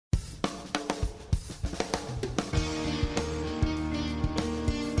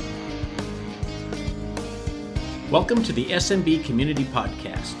Welcome to the SMB Community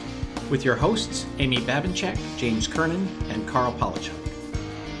Podcast with your hosts, Amy Babinchak, James Kernan, and Carl Polachuk.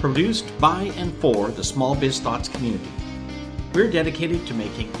 Produced by and for the Small Biz Thoughts community. We're dedicated to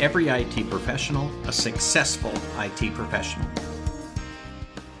making every IT professional a successful IT professional.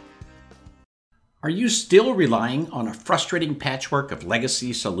 Are you still relying on a frustrating patchwork of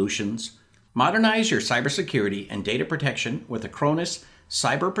legacy solutions? Modernize your cybersecurity and data protection with Acronis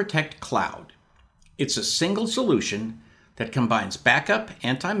Cyber Protect Cloud. It's a single solution that combines backup,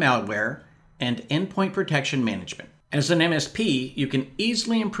 anti-malware, and endpoint protection management. As an MSP, you can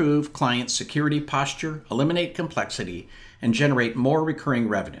easily improve client security posture, eliminate complexity, and generate more recurring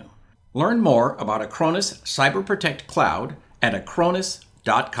revenue. Learn more about Acronis Cyber Protect Cloud at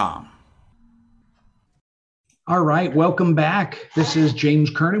acronis.com. All right, welcome back. This is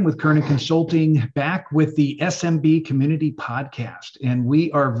James Kernan with Kernan Consulting, back with the SMB Community Podcast. And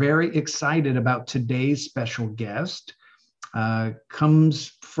we are very excited about today's special guest.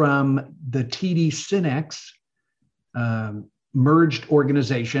 Comes from the TD SYNNEX merged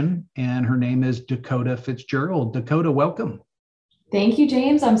organization, and her name is Dakota Fitzgerald. Dakota, welcome. Thank you,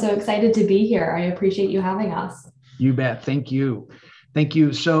 James. I'm so excited to be here. I appreciate you having us. You bet. Thank you. Thank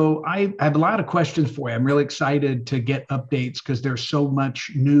you. So I have a lot of questions for you. I'm really excited to get updates because there's so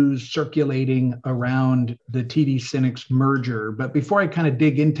much news circulating around the TD SYNNEX merger. But before I kind of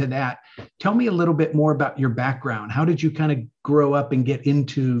dig into that, tell me a little bit more about your background. How did you kind of grow up and get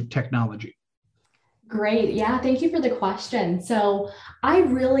into technology? Great. Yeah, thank you for the question. So I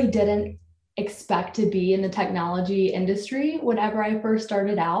really didn't expect to be in the technology industry whenever I first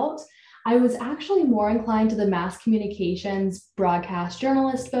started out. I was actually more inclined to the mass communications, broadcast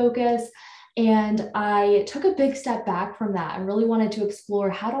journalist focus, and I took a big step back from that and really wanted to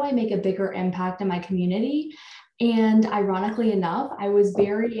explore how do I make a bigger impact in my community. And ironically enough, I was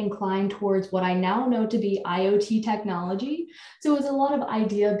very inclined towards what I now know to be IoT technology. So it was a lot of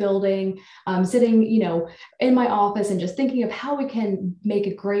idea building, sitting, in my office and just thinking of how we can make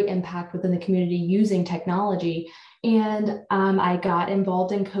a great impact within the community using technology. And I got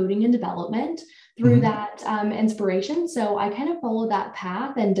involved in coding and development through that inspiration. So I kind of followed that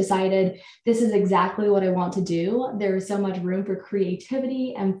path and decided this is exactly what I want to do. There is so much room for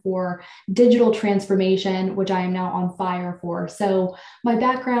creativity and for digital transformation, which I am now on fire for. So my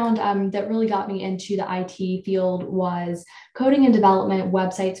background that really got me into the IT field was coding and development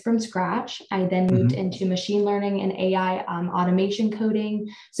websites from scratch. I then moved into machine learning and AI automation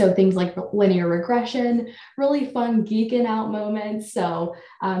coding. So things like linear regression, really fun geeking out moments. So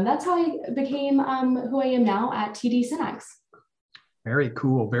that's how I became who I am now at TD SYNNEX. Very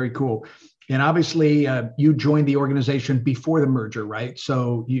cool. Very cool. And obviously you joined the organization before the merger, right?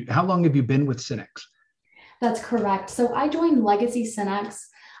 So how long have you been with SYNNEX? That's correct. So I joined Legacy SYNNEX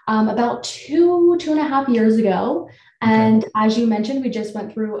about two and a half years ago. And as you mentioned, we just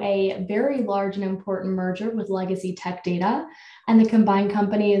went through a very large and important merger with Legacy Tech Data, and the combined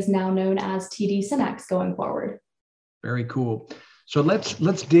company is now known as TD SYNNEX going forward. Very cool. So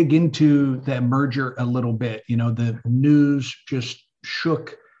let's dig into that merger a little bit. The news just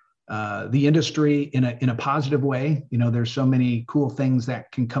shook the industry in a positive way. There's so many cool things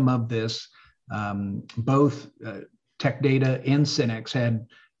that can come of this. Both Tech Data and SYNNEX had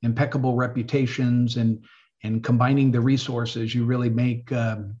impeccable reputations, and combining the resources, you really make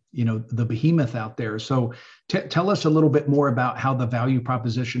the behemoth out there. So tell us a little bit more about how the value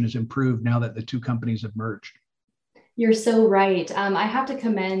proposition has improved now that the two companies have merged. You're so right. I have to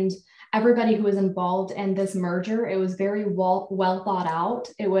commend everybody who was involved in this merger. It was very well thought out.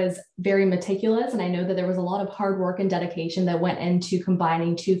 It was very meticulous. And I know that there was a lot of hard work and dedication that went into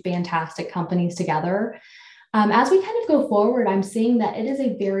combining two fantastic companies together. As we kind of go forward, I'm seeing that it is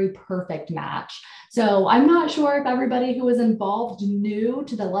a very perfect match. So I'm not sure if everybody who was involved knew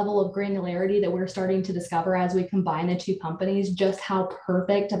to the level of granularity that we're starting to discover as we combine the two companies, just how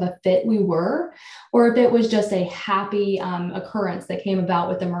perfect of a fit we were, or if it was just a happy occurrence that came about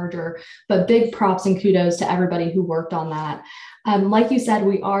with the merger. But big props and kudos to everybody who worked on that. Like you said,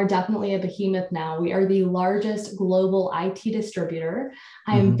 we are definitely a behemoth now. We are the largest global IT distributor.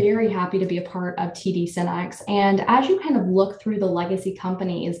 I am very happy to be a part of TD SYNNEX. And as you kind of look through the legacy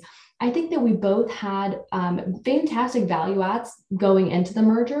companies, I think that we both had fantastic value adds going into the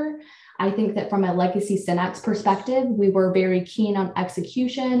merger. I think that from a legacy Synex perspective, we were very keen on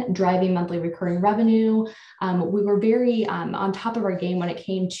execution, driving monthly recurring revenue. We were very on top of our game when it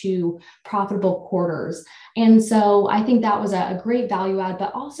came to profitable quarters. And so I think that was a great value add,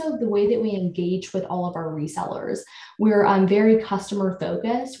 but also the way that we engage with all of our resellers. We're very customer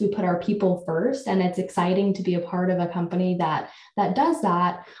focused. We put our people first, and it's exciting to be a part of a company that does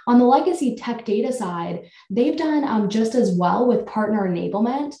that. On the legacy tech data side, they've done just as well with partner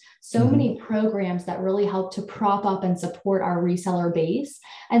enablement. So many programs that really help to prop up and support our reseller base.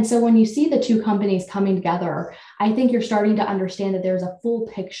 And so when you see the two companies coming together, I think you're starting to understand that there's a full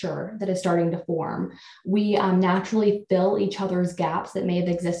picture that is starting to form. We naturally fill each other's gaps that may have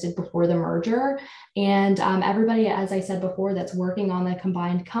existed before the merger. And everybody, as I said before, that's working on the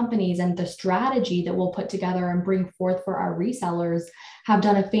combined companies and the strategy that we'll put together and bring forth for our resellers have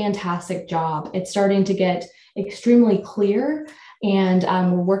done a fantastic job. It's starting to get extremely clear, and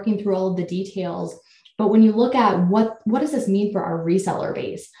we're working through all of the details. But when you look at what does this mean for our reseller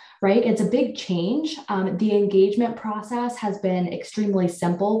base, right? It's a big change. The engagement process has been extremely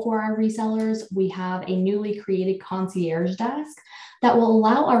simple for our resellers. We have a newly created concierge desk that will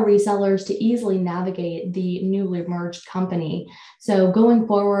allow our resellers to easily navigate the newly merged company. So going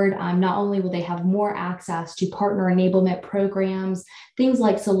forward, not only will they have more access to partner enablement programs, things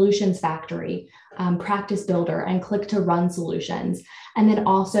like Solutions Factory, Practice Builder, and Click to Run solutions, and then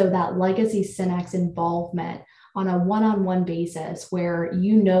also that legacy Synex involvement on a one-on-one basis where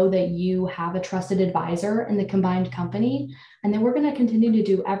you know that you have a trusted advisor in the combined company. And then we're going to continue to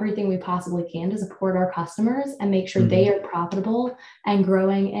do everything we possibly can to support our customers and make sure they are profitable and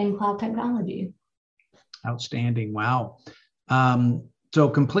growing in cloud technology. Outstanding. Wow. So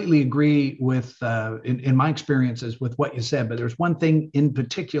completely agree with, in my experiences with what you said, but there's one thing in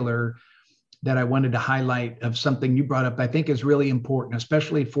particular that I wanted to highlight of something you brought up, I think is really important,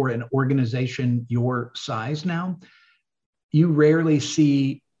 especially for an organization your size now. You rarely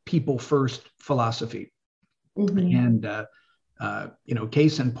see people first philosophy. And,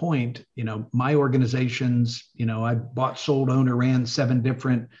 case in point, my organizations, I bought, sold, owned, or ran 7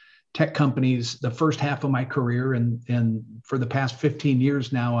 different tech companies the first half of my career. And for the past 15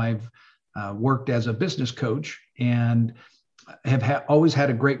 years now, I've worked as a business coach and have always had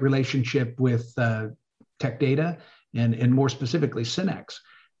a great relationship with Tech Data and more specifically Synex.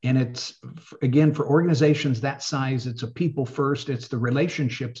 And it's, again, for organizations that size, it's a people first, it's the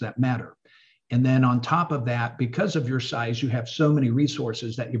relationships that matter. And then on top of that, because of your size, you have so many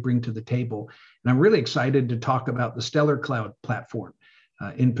resources that you bring to the table. And I'm really excited to talk about the Stellar Cloud platform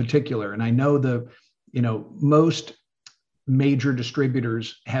in particular. And I know most major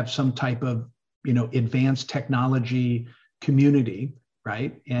distributors have some type of, advanced technology community,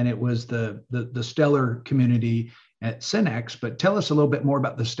 right? And it was the Stellar community at Synex, but tell us a little bit more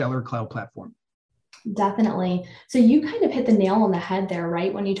about the Stellar Cloud platform. Definitely. So you kind of hit the nail on the head there,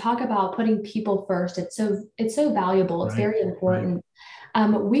 right? When you talk about putting people first, it's so valuable. It's very important.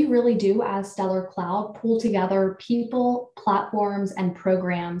 Right. We really do, as Stellar Cloud, pull together people, platforms, and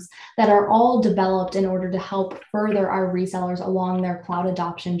programs that are all developed in order to help further our resellers along their cloud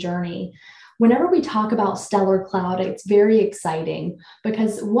adoption journey. Whenever we talk about Stellar Cloud, it's very exciting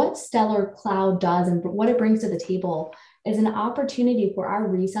because what Stellar Cloud does and what it brings to the table is an opportunity for our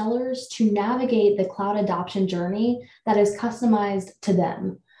resellers to navigate the cloud adoption journey that is customized to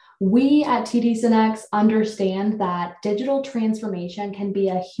them. We at TD SYNNEX understand that digital transformation can be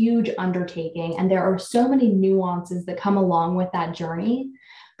a huge undertaking, and there are so many nuances that come along with that journey.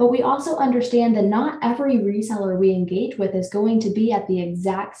 But we also understand that not every reseller we engage with is going to be at the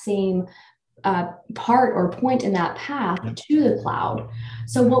exact same part or point in that path to the cloud.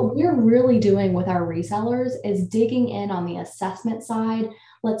 So what we're really doing with our resellers is digging in on the assessment side.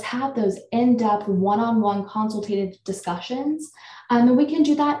 Let's have those in-depth one-on-one consultative discussions. And we can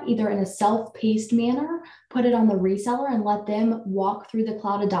do that either in a self-paced manner, put it on the reseller and let them walk through the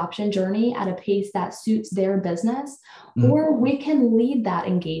cloud adoption journey at a pace that suits their business, or we can lead that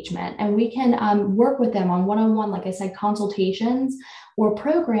engagement and we can work with them on one-on-one, like I said, consultations or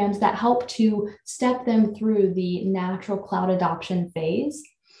programs that help to step them through the natural cloud adoption phase.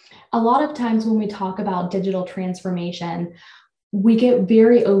 A lot of times when we talk about digital transformation, we get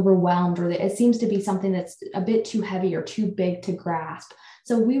very overwhelmed, or it seems to be something that's a bit too heavy or too big to grasp.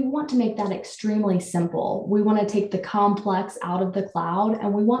 So we want to make that extremely simple. We want to take the complex out of the cloud,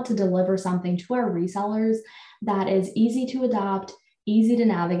 and we want to deliver something to our resellers that is easy to adopt, easy to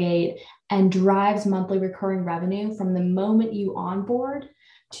navigate, and drives monthly recurring revenue from the moment you onboard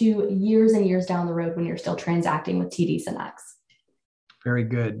to years and years down the road when you're still transacting with TD SYNNEX. Very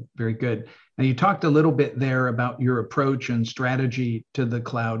good. Very good. Now, you talked a little bit there about your approach and strategy to the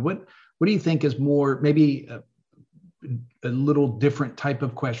cloud. What what do you think is more, maybe a little different type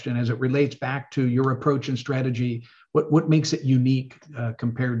of question as it relates back to your approach and strategy? What makes it unique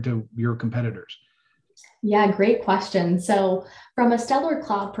compared to your competitors? Yeah, great question. So, from a Stellar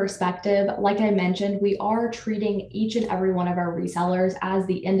Cloud perspective, like I mentioned, we are treating each and every one of our resellers as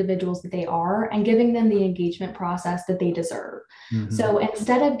the individuals that they are and giving them the engagement process that they deserve. Mm-hmm. So,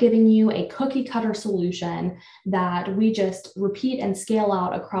 instead of giving you a cookie cutter solution that we just repeat and scale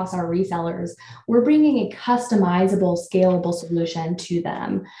out across our resellers, we're bringing a customizable, scalable solution to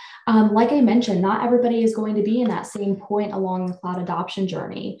them. Like I mentioned, not everybody is going to be in that same point along the cloud adoption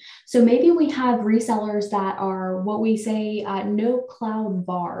journey. So maybe we have resellers that are what we say no cloud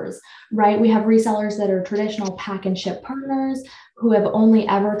VARs, right? We have resellers that are traditional pack and ship partners who have only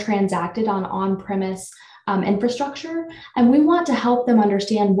ever transacted on on-premise infrastructure. And we want to help them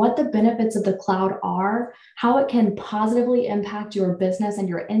understand what the benefits of the cloud are, how it can positively impact your business and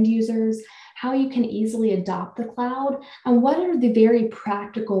your end users, how you can easily adopt the cloud, and what are the very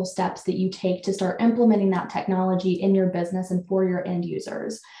practical steps that you take to start implementing that technology in your business and for your end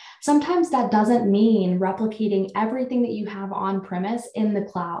users. Sometimes that doesn't mean replicating everything that you have on premise in the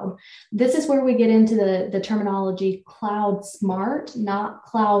cloud. This is where we get into the terminology cloud smart, not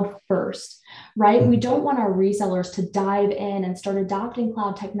cloud first, right? We don't want our resellers to dive in and start adopting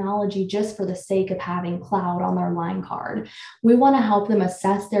cloud technology just for the sake of having cloud on their line card. We want to help them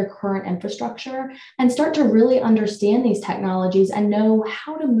assess their current infrastructure and start to really understand these technologies and know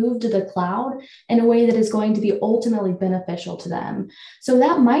how to move to the cloud in a way that is going to be ultimately beneficial to them. So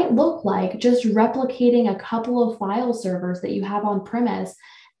that might look like just replicating a couple of file servers that you have on premise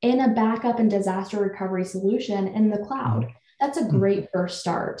in a backup and disaster recovery solution in the cloud. That's a great first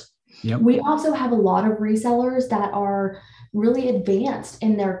start. Yep. We also have a lot of resellers that are really advanced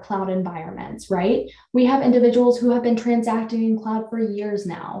in their cloud environments, right? We have individuals who have been transacting in cloud for years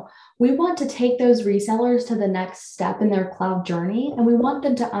now. We want to take those resellers to the next step in their cloud journey, and we want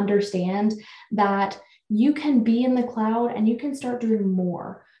them to understand that you can be in the cloud and you can start doing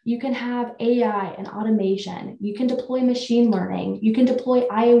more. You can have AI and automation. You can deploy machine learning. You can deploy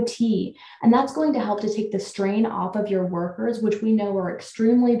IoT. And that's going to help to take the strain off of your workers, which we know are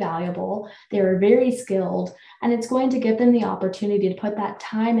extremely valuable. They are very skilled. And it's going to give them the opportunity to put that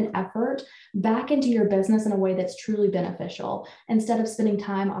time and effort back into your business in a way that's truly beneficial, instead of spending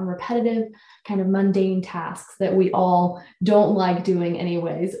time on repetitive, kind of mundane tasks that we all don't like doing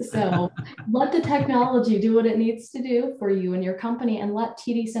anyways. So let the technology do what it needs to do for you and your company, and let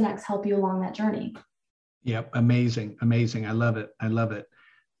TD SYNNEX help you along that journey. Yep. Amazing. Amazing. I love it. I love it.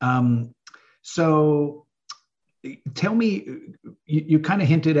 So tell me, you kind of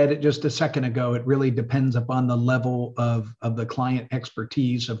hinted at it just a second ago. It really depends upon the level of the client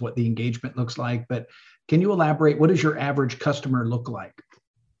expertise of what the engagement looks like. But can you elaborate? What does your average customer look like?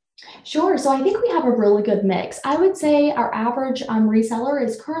 Sure. So I think we have a really good mix. I would say our average reseller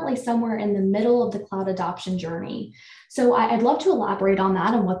is currently somewhere in the middle of the cloud adoption journey. So I'd love to elaborate on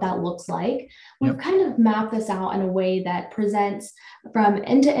that and what that looks like. We've kind of mapped this out in a way that presents from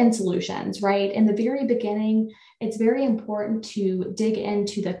end-to-end solutions, right? In the very beginning, it's very important to dig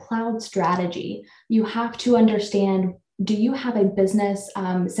into the cloud strategy. You have to understand, do you have a business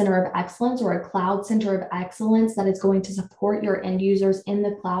center of excellence or a cloud center of excellence that is going to support your end users in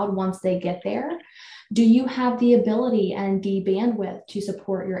the cloud once they get there? Do you have the ability and the bandwidth to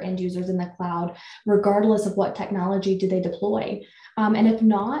support your end users in the cloud, regardless of what technology do they deploy? And if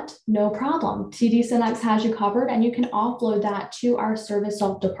not, no problem. TD SYNNEX has you covered, and you can offload that to our service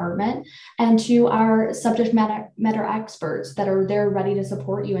self department and to our subject matter experts that are there ready to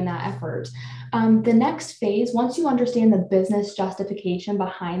support you in that effort. The next phase, once you understand the business justification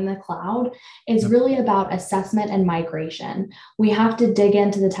behind the cloud, is really about assessment and migration. We have to dig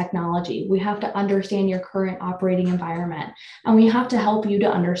into the technology. We have to understand your current operating environment, and we have to help you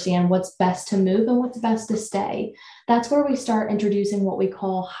to understand what's best to move and what's best to stay. That's where we start introducing what we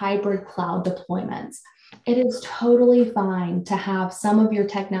call hybrid cloud deployments. It is totally fine to have some of your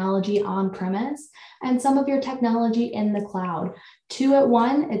technology on premise and some of your technology in the cloud. 2 at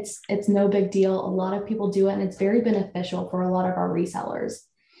 1, it's no big deal. A lot of people do it, and it's very beneficial for a lot of our resellers.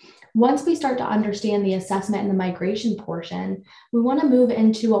 Once we start to understand the assessment and the migration portion, we want to move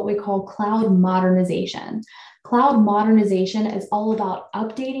into what we call cloud modernization. Cloud modernization is all about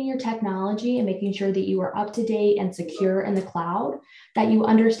updating your technology and making sure that you are up to date and secure in the cloud, that you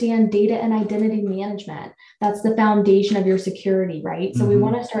understand data and identity management. That's the foundation of your security, right? So we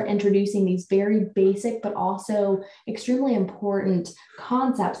want to start introducing these very basic, but also extremely important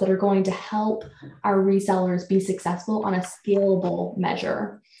concepts that are going to help our resellers be successful on a scalable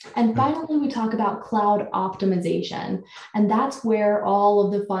measure. And finally, we talk about cloud optimization. And that's where all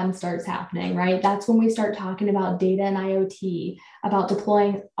of the fun starts happening, right? That's when we start talking about data and IoT, about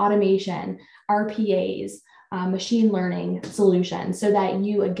deploying automation, RPAs, machine learning solutions, so that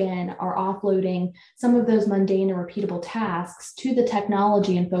you, again, are offloading some of those mundane and repeatable tasks to the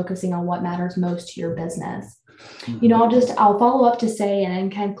technology and focusing on what matters most to your business. You know, I'll follow up to say,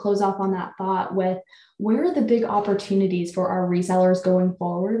 and kind of close off on that thought with, where are the big opportunities for our resellers going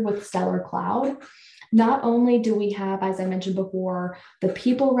forward with Stellar Cloud? Not only do we have, as I mentioned before, the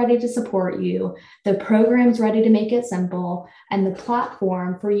people ready to support you, the programs ready to make it simple, and the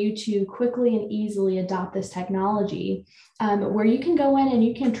platform for you to quickly and easily adopt this technology, where you can go in and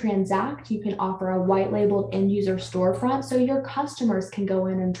you can transact, you can offer a white labeled end user storefront so your customers can go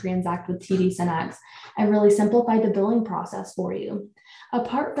in and transact with TD SYNNEX and really simplify the billing process for you.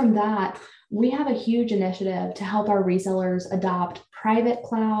 Apart from that, we have a huge initiative to help our resellers adopt private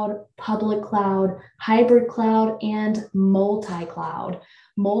cloud, public cloud, hybrid cloud, and multi-cloud.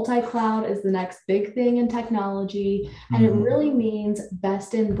 Multi-cloud is the next big thing in technology, and it really means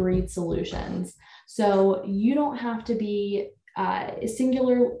best in breed solutions. So you don't have to be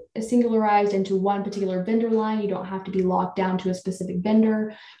singularized into one particular vendor line. You don't have to be locked down to a specific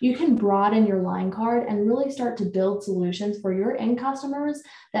vendor. You can broaden your line card and really start to build solutions for your end customers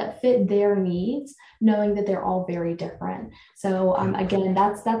that fit their needs, knowing that they're all very different. So again,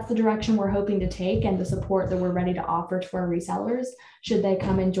 that's the direction we're hoping to take, and the support that we're ready to offer to our resellers should they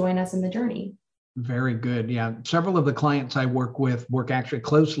come and join us in the journey. Very good. Yeah. Several of the clients I work with work actually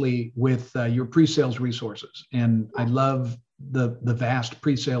closely with your pre-sales resources. And I love the vast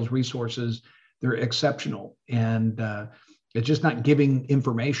pre-sales resources. They're exceptional. And it's just not giving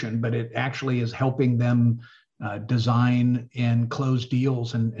information, but it actually is helping them design and close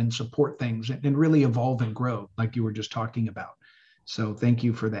deals and support things and really evolve and grow, like you were just talking about. So thank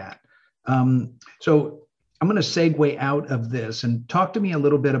you for that. So I'm going to segue out of this and talk to me a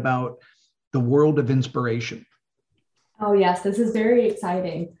little bit about the world of inspiration. Oh, yes, this is very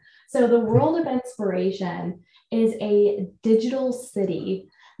exciting. So the world of inspiration is a digital city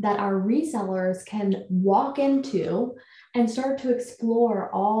that our resellers can walk into and start to explore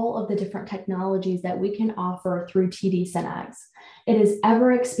all of the different technologies that we can offer through TD SYNNEX. It is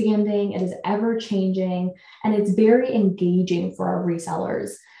ever expanding, it is ever changing, and it's very engaging for our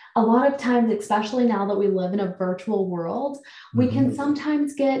resellers. A lot of times, especially now that we live in a virtual world, we can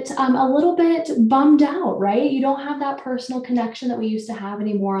sometimes get a little bit bummed out, right? You don't have that personal connection that we used to have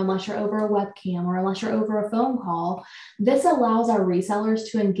anymore unless you're over a webcam or unless you're over a phone call. This allows our resellers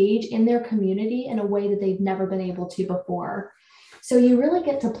to engage in their community in a way that they've never been able to before. So you really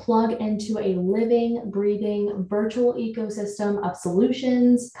get to plug into a living, breathing virtual ecosystem of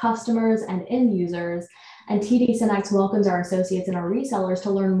solutions, customers, and end users. And TD SYNNEX welcomes our associates and our resellers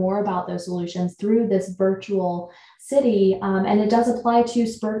to learn more about those solutions through this virtual city. And it does apply to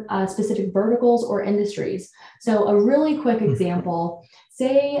specific verticals or industries. So a really quick example,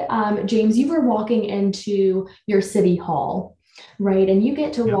 say, James, you were walking into your city hall, right? And you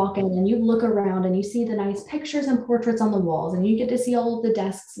get to walk in and you look around and you see the nice pictures and portraits on the walls, and you get to see all of the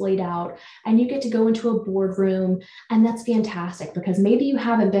desks laid out, and you get to go into a boardroom. And that's fantastic, because maybe you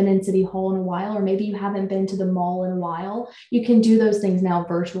haven't been in City Hall in a while, or maybe you haven't been to the mall in a while. You can do those things now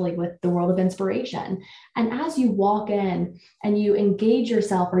virtually with the world of inspiration. And as you walk in and you engage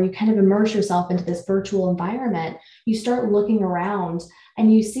yourself, or you kind of immerse yourself into this virtual environment, you start looking around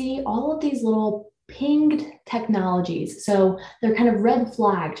and you see all of these little pinged technologies. So they're kind of red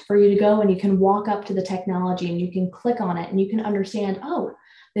flagged for you to go, and you can walk up to the technology and you can click on it and you can understand, oh,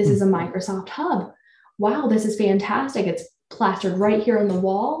 this is a Microsoft Hub. Wow, this is fantastic. It's plastered right here on the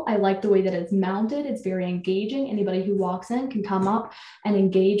wall. I like the way that it's mounted. It's very engaging. Anybody who walks in can come up and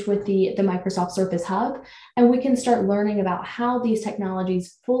engage with the Microsoft Surface Hub. And we can start learning about how these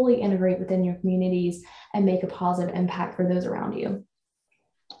technologies fully integrate within your communities and make a positive impact for those around you.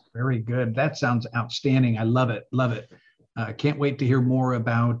 Very good. That sounds outstanding. I love it. Love it. Can't wait to hear more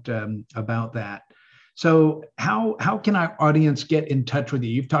about that. So how can our audience get in touch with you?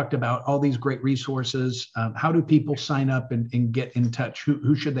 You've talked about all these great resources. How do people sign up and get in touch?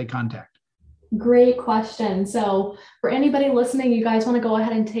 Who should they contact? Great question. So for anybody listening, you guys want to go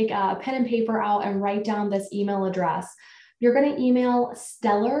ahead and take a pen and paper out and write down this email address. You're going to email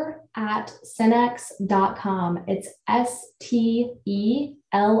stellar@synnex.com. It's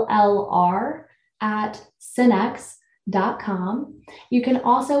STELLR@synnex.com. You can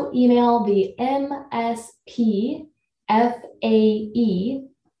also email the MSPFAE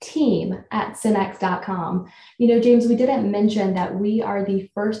team@synnex.com. James, we didn't mention that we are the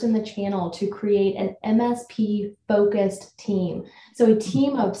first in the channel to create an MSP focused team. So a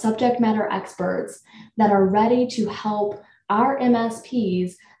team of subject matter experts that are ready to help our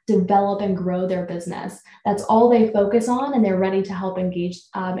MSPs develop and grow their business. That's all they focus on, and they're ready to help engage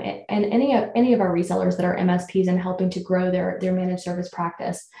and any of our resellers that are MSPs and helping to grow their managed service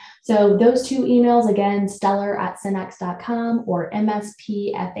practice. So those two emails, again, stellar@synnex.com or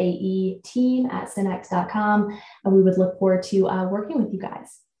MSPFAE team@synnex.com, and we would look forward to working with you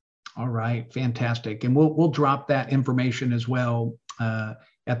guys. All right, fantastic. And we'll drop that information as well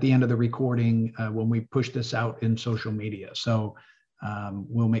at the end of the recording when we push this out in social media. So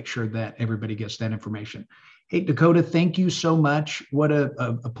we'll make sure that everybody gets that information. Hey, Dakota, thank you so much. What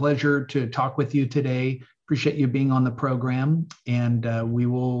a pleasure to talk with you today. Appreciate you being on the program, and we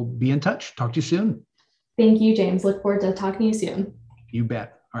will be in touch. Talk to you soon. Thank you, James. Look forward to talking to you soon. You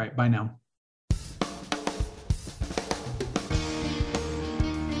bet. All right, bye now.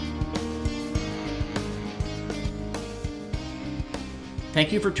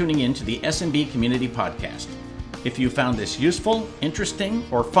 Thank you for tuning in to the SMB Community Podcast. If you found this useful, interesting,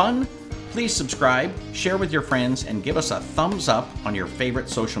 or fun, please subscribe, share with your friends, and give us a thumbs up on your favorite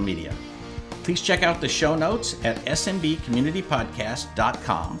social media. Please check out the show notes at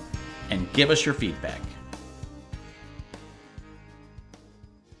smbcommunitypodcast.com and give us your feedback.